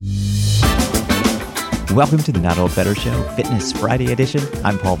Welcome to the Not Old Better Show, Fitness Friday edition.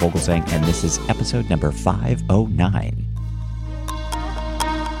 I'm Paul Vogelsang, and this is episode number 509.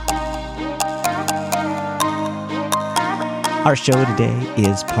 Our show today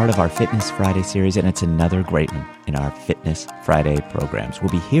is part of our Fitness Friday series, and it's another great one in our Fitness Friday programs. We'll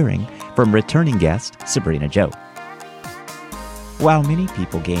be hearing from returning guest Sabrena Joe. While many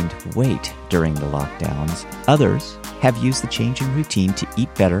people gained weight during the lockdowns, others have used the change in routine to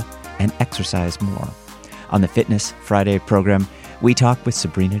eat better and exercise more. On the Fitness Friday program, we talk with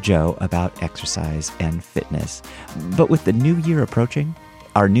Sabrena Joe about exercise and fitness. But with the new year approaching,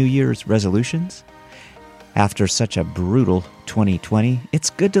 our New Year's resolutions, after such a brutal 2020,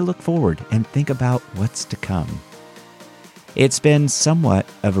 it's good to look forward and think about what's to come. It's been somewhat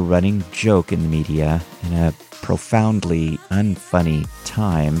of a running joke in the media in a profoundly unfunny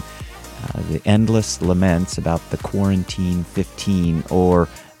time. The endless laments about the quarantine 15 or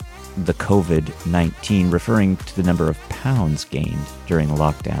the COVID-19, referring to the number of pounds gained during the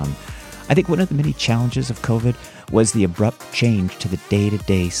lockdown. I think one of the many challenges of COVID was the abrupt change to the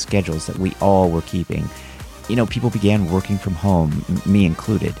day-to-day schedules that we all were keeping. People began working from home, me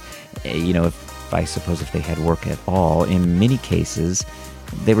included. If they had work at all, in many cases,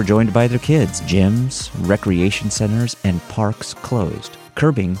 they were joined by their kids. Gyms, recreation centers, and parks closed,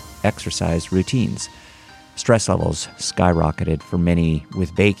 curbing exercise routines. Stress levels skyrocketed for many,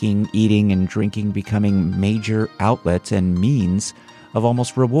 with baking, eating, and drinking becoming major outlets and means of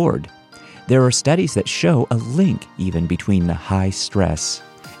almost reward. There are studies that show a link even between the high stress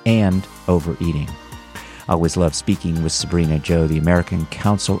and overeating. I always love speaking with Sabrena Joe, the American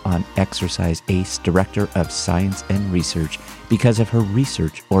Council on Exercise ACE Director of Science and Research, because of her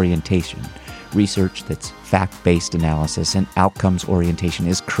research orientation. Research that's fact-based analysis and outcomes orientation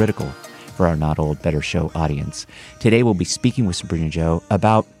is critical for our Not Old Better Show audience. Today we'll be speaking with Sabrena Joe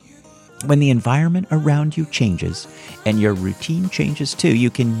about when the environment around you changes and your routine changes too, you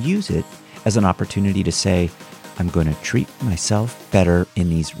can use it as an opportunity to say, I'm going to treat myself better in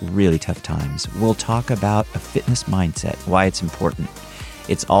these really tough times. We'll talk about a fitness mindset, why it's important.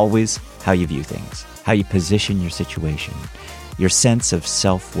 It's always how you view things, how you position your situation, your sense of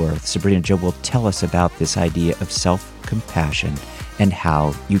self-worth. Sabrena Joe will tell us about this idea of self-compassion and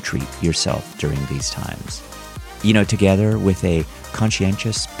how you treat yourself during these times. Together with a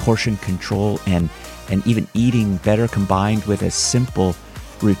conscientious portion control and even eating better combined with a simple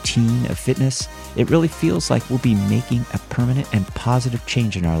routine of fitness, it really feels like we'll be making a permanent and positive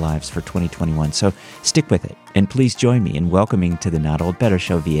change in our lives for 2021. So stick with it. And please join me in welcoming to the Not Old Better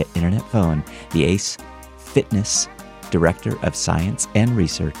Show via internet phone, the ACE Fitness Director of Science and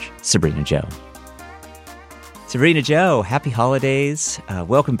Research, Sabrena Joe. Sabrena Joe, happy holidays.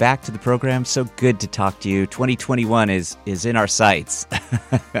 Welcome back to the program. So good to talk to you. 2021 is in our sights.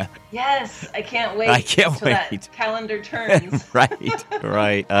 Yes, I can't wait. That calendar turns.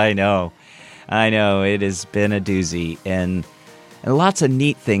 Right. I know. It has been a doozy. And lots of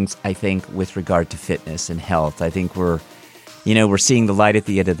neat things, I think, with regard to fitness and health. I think we're seeing the light at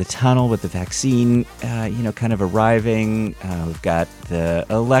the end of the tunnel with the vaccine, kind of arriving. We've got the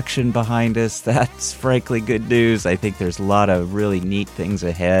election behind us. That's frankly good news. I think there's a lot of really neat things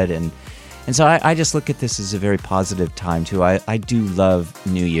ahead. And so I just look at this as a very positive time, too. I do love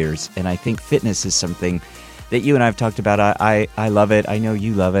New Year's, and I think fitness is something that you and I have talked about. I love it. I know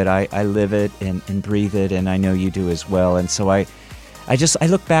you love it. I live it and breathe it, and I know you do as well. And so I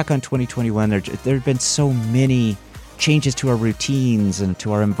look back on 2021. There have been so many changes to our routines and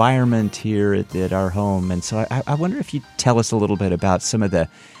to our environment here at our home. And so I wonder if you'd tell us a little bit about some of the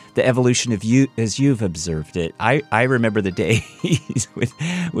evolution of you as you've observed it. I remember the days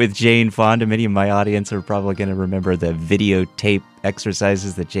with Jane Fonda. Many of my audience are probably going to remember the videotape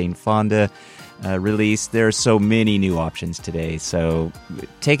exercises that Jane Fonda released. There are so many new options today. So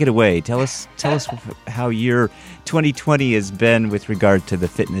take it away. Tell us how your 2020 has been with regard to the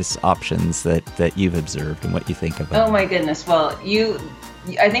fitness options that you've observed and what you think of them. Oh my goodness. Well,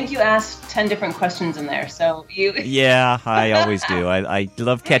 I think you asked 10 different questions in there. So you. Yeah, I always do. I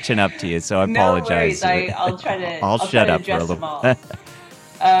love catching up to you, so I apologize. No worries. I'll try to. I'll shut up for a little.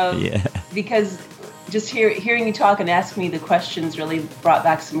 Yeah. Because just hearing you talk and ask me the questions really brought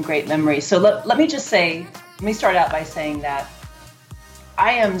back some great memories. So let me start out by saying that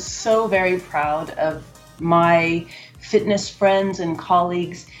I am so very proud of my fitness friends and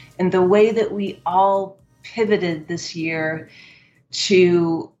colleagues and the way that we all pivoted this year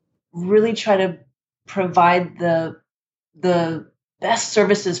to really try to provide the best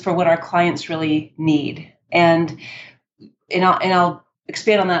services for what our clients really need. And I'll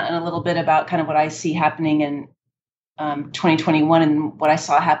expand on that in a little bit about kind of what I see happening in 2021 and what I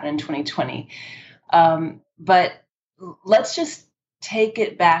saw happen in 2020. But let's just take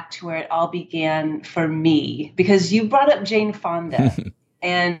it back to where it all began for me, because you brought up Jane Fonda.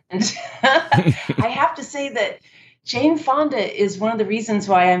 And I have to say that Jane Fonda is one of the reasons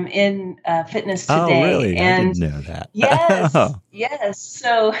why I'm in fitness today. Oh, really? And I didn't know that. Yes, yes.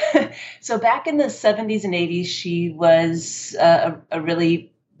 So, so back in the 70s and 80s, she was a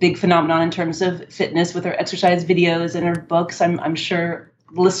really big phenomenon in terms of fitness with her exercise videos and her books. I'm sure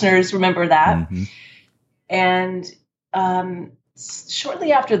listeners remember that. Mm-hmm. And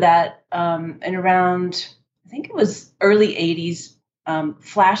shortly after that, and around, I think it was early 80s,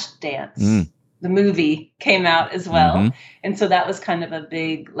 Flashdance, the movie, came out as well. Mm-hmm. And so that was kind of a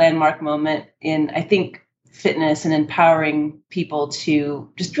big landmark moment in, I think, fitness and empowering people to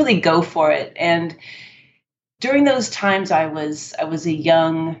just really go for it. And during those times, I was a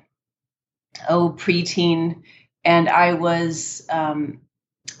young, preteen, and I was, I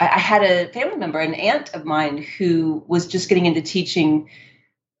had a family member, an aunt of mine, who was just getting into teaching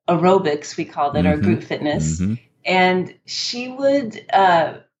aerobics, we called it, or group fitness. Mm-hmm. And she would,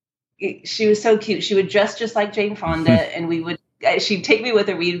 she was so cute. She would dress just like Jane Fonda, and she'd take me with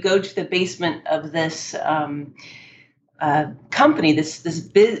her. We'd go to the basement of this company, this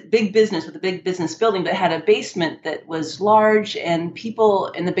big business with a big business building, but had a basement that was large, and people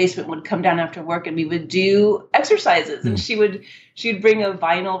in the basement would come down after work, and we would do exercises. And she'd bring a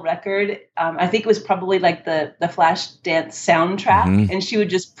vinyl record. I think it was probably like the Flashdance soundtrack, and she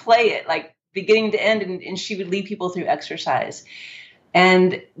would just play it like beginning to end, and she would lead people through exercise.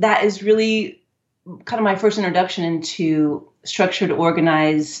 And that is really kind of my first introduction into structured,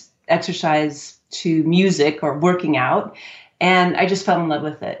 organized exercise to music or working out. And I just fell in love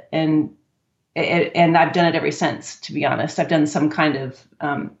with it. And I've done it ever since, to be honest. I've done some kind of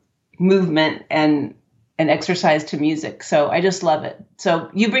movement and exercise to music. So I just love it.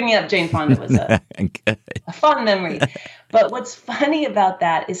 So you bringing up Jane Fonda was a fun memory. But what's funny about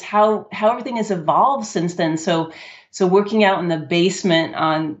that is how everything has evolved since then. So working out in the basement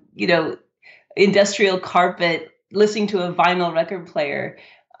on, industrial carpet, listening to a vinyl record player,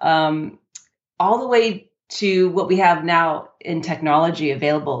 all the way to what we have now in technology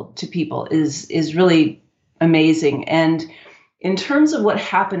available to people is really amazing. And in terms of what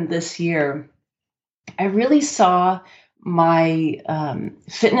happened this year, I really saw my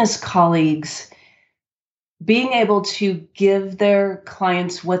fitness colleagues being able to give their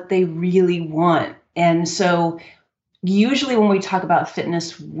clients what they really want. And so usually when we talk about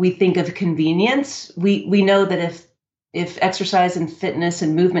fitness, we think of convenience. We know that if exercise and fitness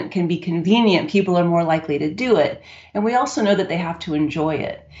and movement can be convenient, people are more likely to do it. And we also know that they have to enjoy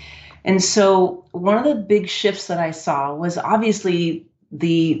it. And so one of the big shifts that I saw was obviously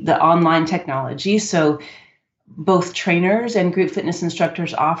the online technology. So both trainers and group fitness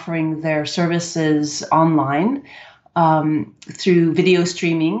instructors offering their services online through video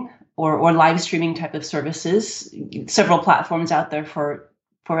streaming or live streaming type of services, several platforms out there for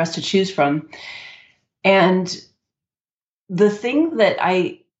us to choose from. And the thing that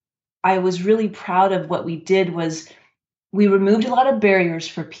I was really proud of what we did was we removed a lot of barriers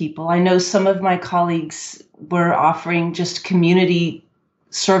for people. I know some of my colleagues were offering just community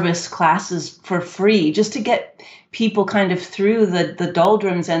service classes for free, just to get people kind of through the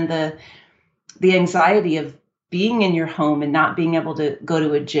doldrums and the anxiety of being in your home and not being able to go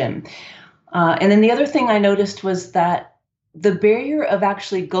to a gym. And then the other thing I noticed was that the barrier of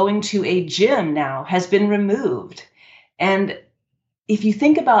actually going to a gym now has been removed. And if you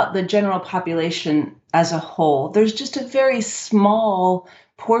think about the general population as a whole, there's just a very small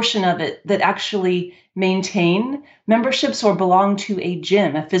portion of it that actually maintain memberships or belong to a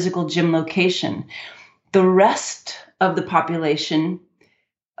gym, a physical gym location. The rest of the population,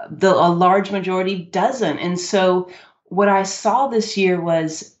 a large majority doesn't. And so what I saw this year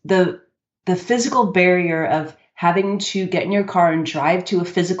was the physical barrier of having to get in your car and drive to a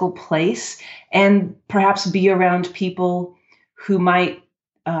physical place and perhaps be around people who might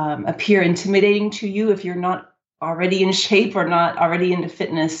appear intimidating to you if you're not already in shape or not already into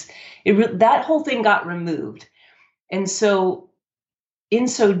fitness. That whole thing got removed. And so in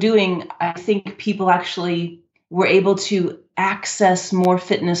so doing, I think people actually were able to access more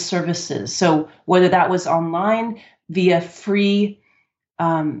fitness services. So whether that was online via free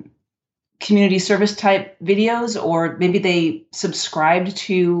community service type videos, or maybe they subscribed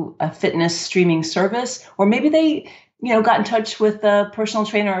to a fitness streaming service, or maybe they, got in touch with a personal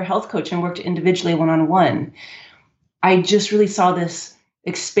trainer or health coach and worked individually one-on-one. I just really saw this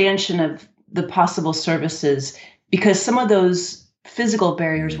expansion of the possible services because some of those physical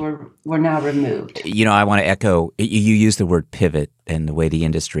barriers were now removed. I want to echo, you use the word pivot and the way the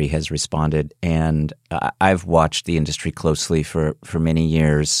industry has responded. And I've watched the industry closely for many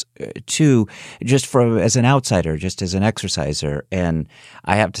years too, just as an outsider, just as an exerciser. And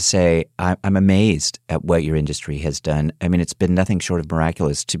I have to say, I'm amazed at what your industry has done. I mean, it's been nothing short of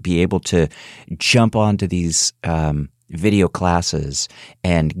miraculous to be able to jump onto these video classes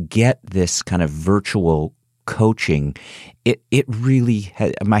and get this kind of virtual coaching. It really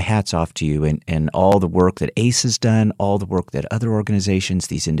my hat's off to you and all the work that ACE has done, all the work that other organizations,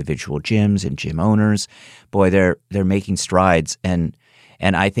 these individual gyms and gym owners, boy, they're making strides and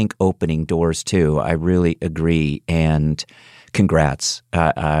I think opening doors too. I really agree, and congrats.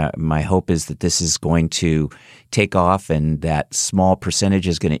 My hope is that this is going to take off and that small percentage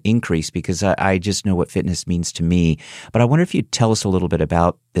is going to increase, because I just know what fitness means to me. But I wonder if you'd tell us a little bit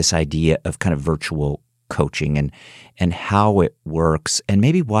about this idea of kind of virtual coaching and how it works, and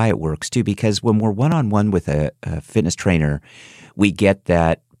maybe why it works too, because when we're one-on-one with a fitness trainer, we get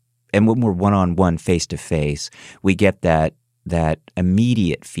that, and when we're one-on-one face-to-face, we get that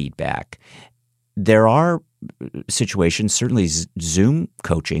immediate feedback. There are situations, certainly Zoom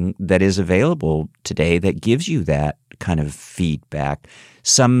coaching, that is available today that gives you that kind of feedback.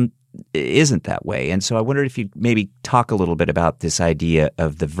 Some isn't that way. And so I wondered if you'd maybe talk a little bit about this idea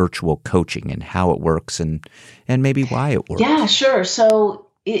of the virtual coaching and how it works and maybe why it works. Yeah, sure. So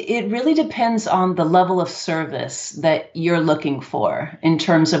it really depends on the level of service that you're looking for in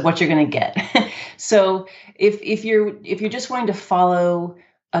terms of what you're going to get. So if you're just wanting to follow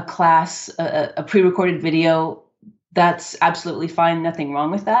a class, a pre-recorded video, that's absolutely fine. Nothing wrong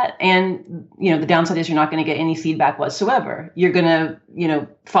with that. And, the downside is you're not going to get any feedback whatsoever. You're going to,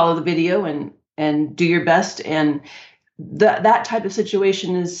 follow the video and do your best. And that type of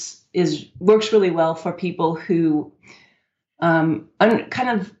situation works really well for people who kind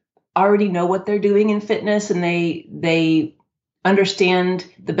of already know what they're doing in fitness, and they understand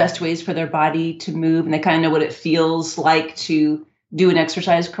the best ways for their body to move, and they kind of know what it feels like to do an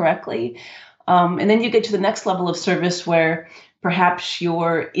exercise correctly. And then you get to the next level of service where perhaps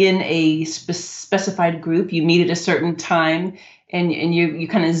you're in a specified group, you meet at a certain time, and you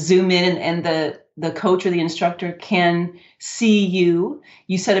kind of zoom in, and the coach or the instructor can see you.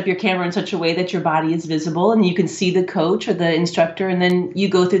 You set up your camera in such a way that your body is visible and you can see the coach or the instructor, and then you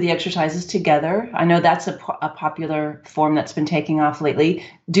go through the exercises together. I know that's a popular form that's been taking off lately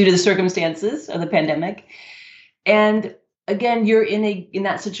due to the circumstances of the pandemic. And again, you're in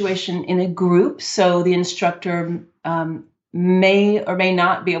that situation in a group, so the instructor may or may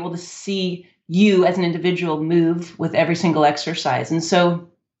not be able to see you as an individual move with every single exercise. And so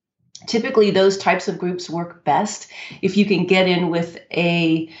typically those types of groups work best if you can get in with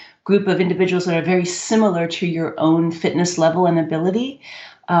a group of individuals that are very similar to your own fitness level and ability.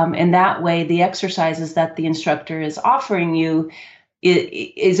 And that way the exercises that the instructor is offering you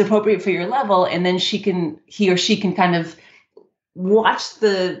is appropriate for your level. And then he or she can kind of watch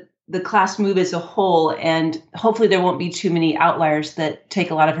the class move as a whole, and hopefully there won't be too many outliers that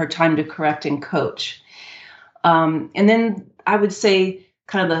take a lot of her time to correct and coach. And then I would say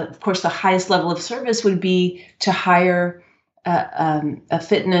of course, the highest level of service would be to hire a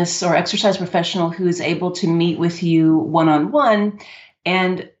fitness or exercise professional who is able to meet with you one-on-one.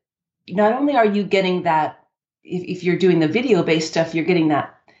 And not only are you getting that, if you're doing the video-based stuff, you're getting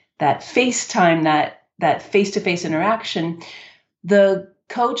that FaceTime, that face-to-face interaction. The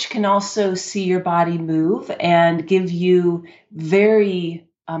coach can also see your body move and give you very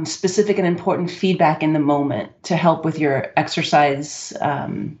specific and important feedback in the moment to help with your exercise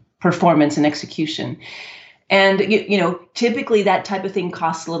performance and execution. And, typically that type of thing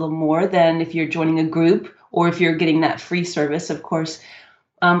costs a little more than if you're joining a group or if you're getting that free service, of course.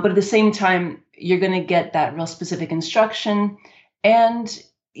 But at the same time, you're going to get that real specific instruction. And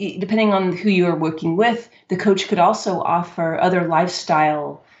depending on who you are working with, the coach could also offer other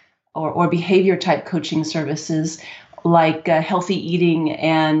lifestyle or behavior type coaching services like healthy eating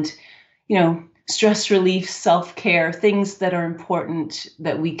and, stress relief, self-care, things that are important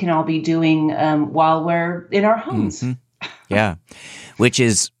that we can all be doing while we're in our homes. Mm-hmm. Yeah, which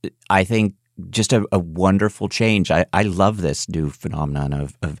is, I think, just a wonderful change. I love this new phenomenon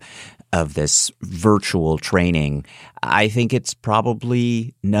of this virtual training. I think it's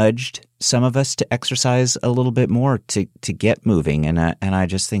probably nudged some of us to exercise a little bit more to get moving, and I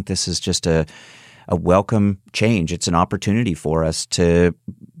just think this is just a welcome change. It's an opportunity for us to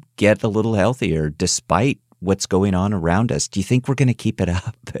get a little healthier despite what's going on around us. Do you think we're going to keep it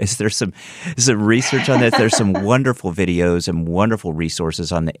up? Is there some research on this? There's some wonderful videos and wonderful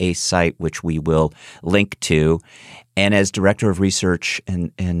resources on the ACE site, which we will link to. And as director of research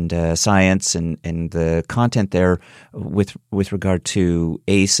and science and the content there with regard to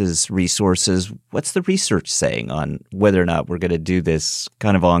ACE's resources, what's the research saying on whether or not we're going to do this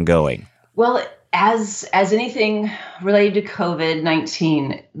kind of ongoing? Well, as anything related to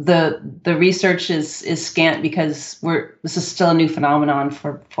COVID-19, the research is scant because this is still a new phenomenon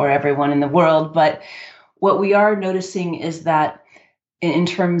for everyone in the world. But what we are noticing is that in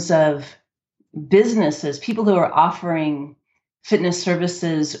terms of businesses, people who are offering fitness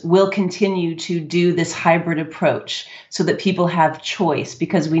services will continue to do this hybrid approach so that people have choice,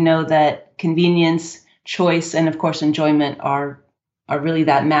 because we know that convenience, choice, and of course enjoyment are really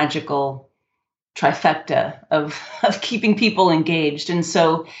that magical trifecta of keeping people engaged. And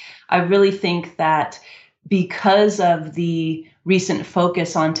so I really think that because of the recent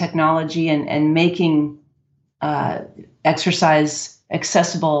focus on technology and making exercise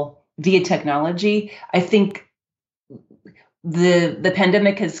accessible via technology, I think the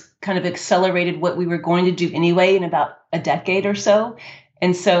pandemic has kind of accelerated what we were going to do anyway in about a decade or so.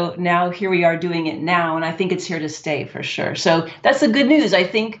 And so now here we are doing it now, and I think it's here to stay for sure. So that's the good news. I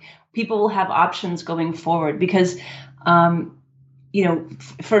think people will have options going forward because,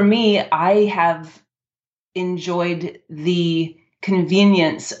 for me, I have enjoyed the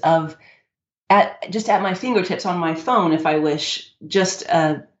convenience of at my fingertips on my phone, if I wish, just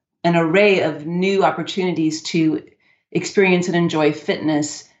an array of new opportunities to experience and enjoy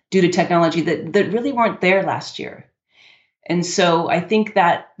fitness due to technology that really weren't there last year. And so I think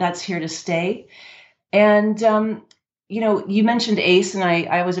that that's here to stay. And, you mentioned ACE, and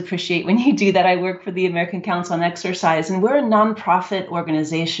I always appreciate when you do that. I work for the American Council on Exercise, and we're a nonprofit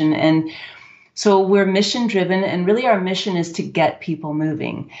organization. And so we're mission driven, and really our mission is to get people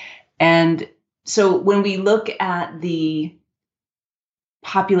moving. And so when we look at the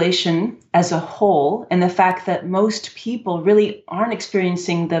population as a whole and the fact that most people really aren't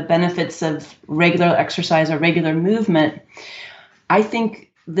experiencing the benefits of regular exercise or regular movement, I think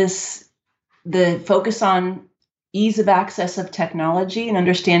the focus on ease of access of technology and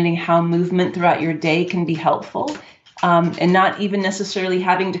understanding how movement throughout your day can be helpful, and not even necessarily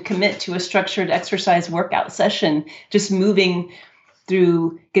having to commit to a structured exercise workout session, just moving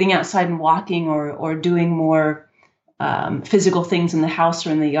through getting outside and walking or doing more physical things in the house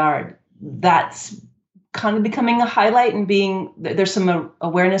or in the yard. That's kind of becoming a highlight, and there's some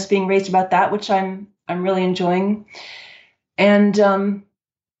awareness being raised about that, which I'm really enjoying. And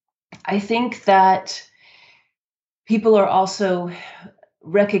I think that people are also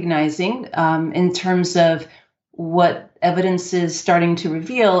recognizing, in terms of what evidence is starting to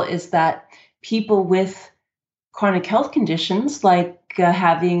reveal, is that people with chronic health conditions like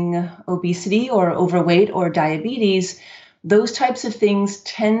having obesity or overweight or diabetes, those types of things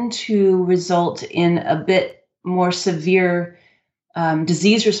tend to result in a bit more severe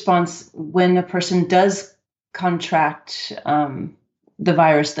disease response when a person does contract the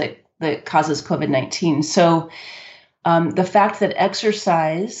virus that causes COVID-19. So the fact that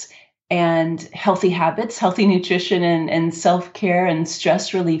exercise and healthy habits, healthy nutrition and self-care and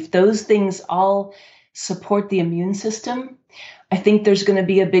stress relief, those things all support the immune system. I think there's going to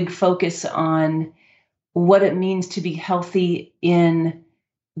be a big focus on what it means to be healthy in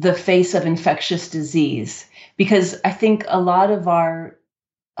the face of infectious disease, because I think a lot of our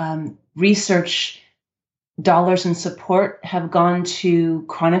research dollars and support have gone to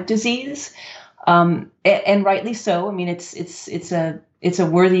chronic disease, and rightly so. I mean, it's a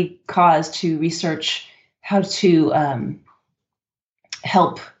worthy cause to research how to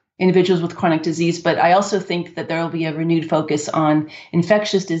help individuals with chronic disease. But I also think that there will be a renewed focus on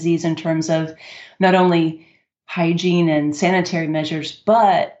infectious disease in terms of not only hygiene and sanitary measures,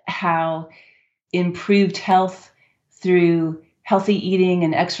 but how improved health through healthy eating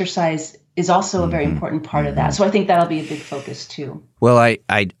and exercise is also a very important part of that. So I think that'll be a big focus too. Well,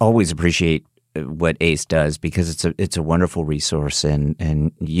 I always appreciate what ACE does because it's a wonderful resource,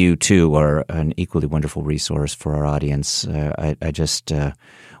 and you too are an equally wonderful resource for our audience. I just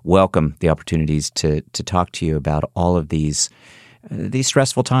welcome the opportunities to talk to you about all of these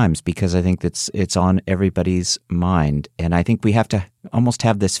stressful times, because I think it's on everybody's mind, and I think we have to almost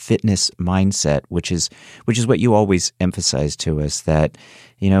have this fitness mindset, which is what you always emphasize to us, that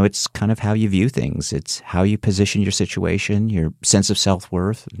it's kind of how you view things, it's how you position your situation, your sense of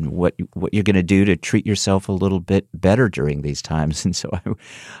self-worth, and what you're going to do to treat yourself a little bit better during these times. And so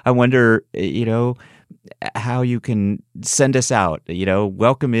I wonder, how you can send us out,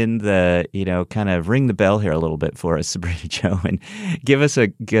 welcome in the, kind of ring the bell here a little bit for us, Sabrena Jo, and give us a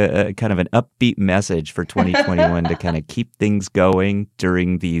kind of an upbeat message for 2021 to kind of keep things going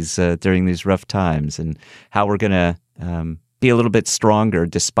during these rough times, and how we're going to be a little bit stronger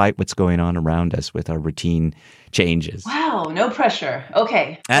despite what's going on around us with our routine changes. Wow, no pressure.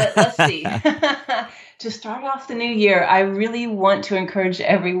 Okay, let's see. To start off the new year, I really want to encourage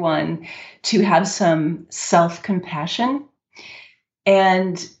everyone to have some self-compassion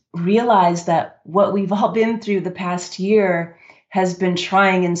and realize that what we've all been through the past year has been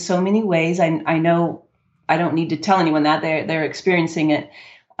trying in so many ways. I know I don't need to tell anyone that they're experiencing it.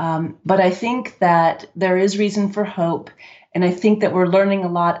 But I think that there is reason for hope. And I think that we're learning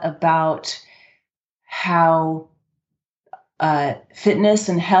a lot about how fitness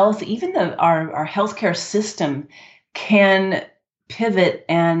and health, even our healthcare system, can pivot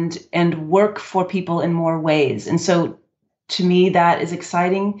and work for people in more ways. And so to me, that is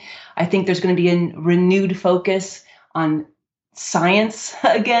exciting. I think there's going to be a renewed focus on science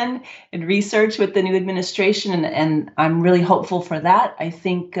again and research with the new administration. And I'm really hopeful for that. I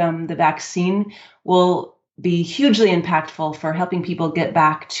think the vaccine will be hugely impactful for helping people get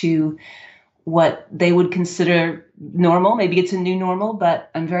back to what they would consider normal. Maybe it's a new normal,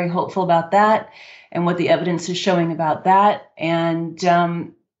 but I'm very hopeful about that and what the evidence is showing about that. And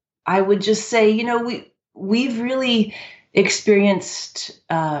I would just say, we've really experienced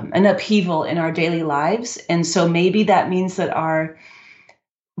an upheaval in our daily lives. And so maybe that means that our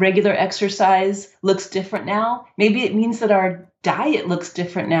regular exercise looks different now. Maybe it means that our diet looks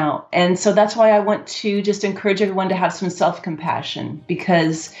different now. And so that's why I want to just encourage everyone to have some self-compassion,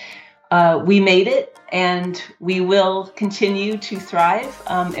 because we made it and we will continue to thrive.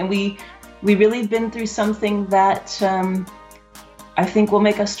 And we really been through something that I think will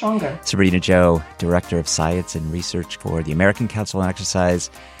make us stronger. Sabrena Jo, Director of Science and Research for the American Council on Exercise.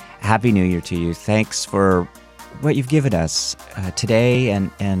 Happy New Year to you. Thanks for what you've given us today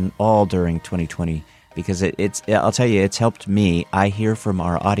and all during 2020, because I'll tell you, it's helped me. I hear from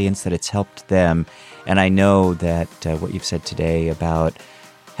our audience that it's helped them. And I know that what you've said today about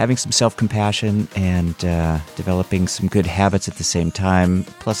having some self-compassion and developing some good habits at the same time,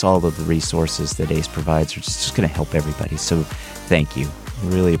 plus all of the resources that ACE provides, are just going to help everybody. So thank you.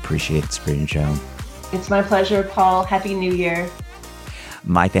 Really appreciate it, Sabrena Jo. It's my pleasure, Paul. Happy New Year.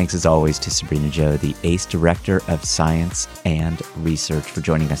 My thanks as always to Sabrena Jo, the ACE Director of Science and Research, for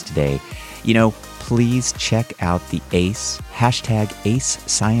joining us today. Please check out the ACE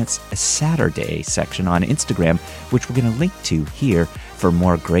 #AceScienceSaturday section on Instagram, which we're going to link to here for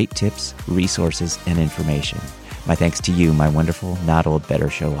more great tips, resources, and information. My thanks to you, my wonderful Not Old Better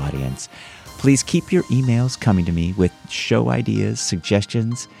Show audience. Please keep your emails coming to me with show ideas,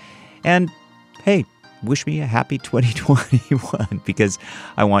 suggestions, and hey, wish me a happy 2021, because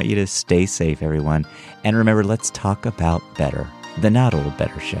I want you to stay safe, everyone. And remember, let's talk about better. The Not Old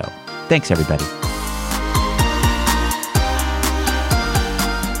Better Show. Thanks, everybody.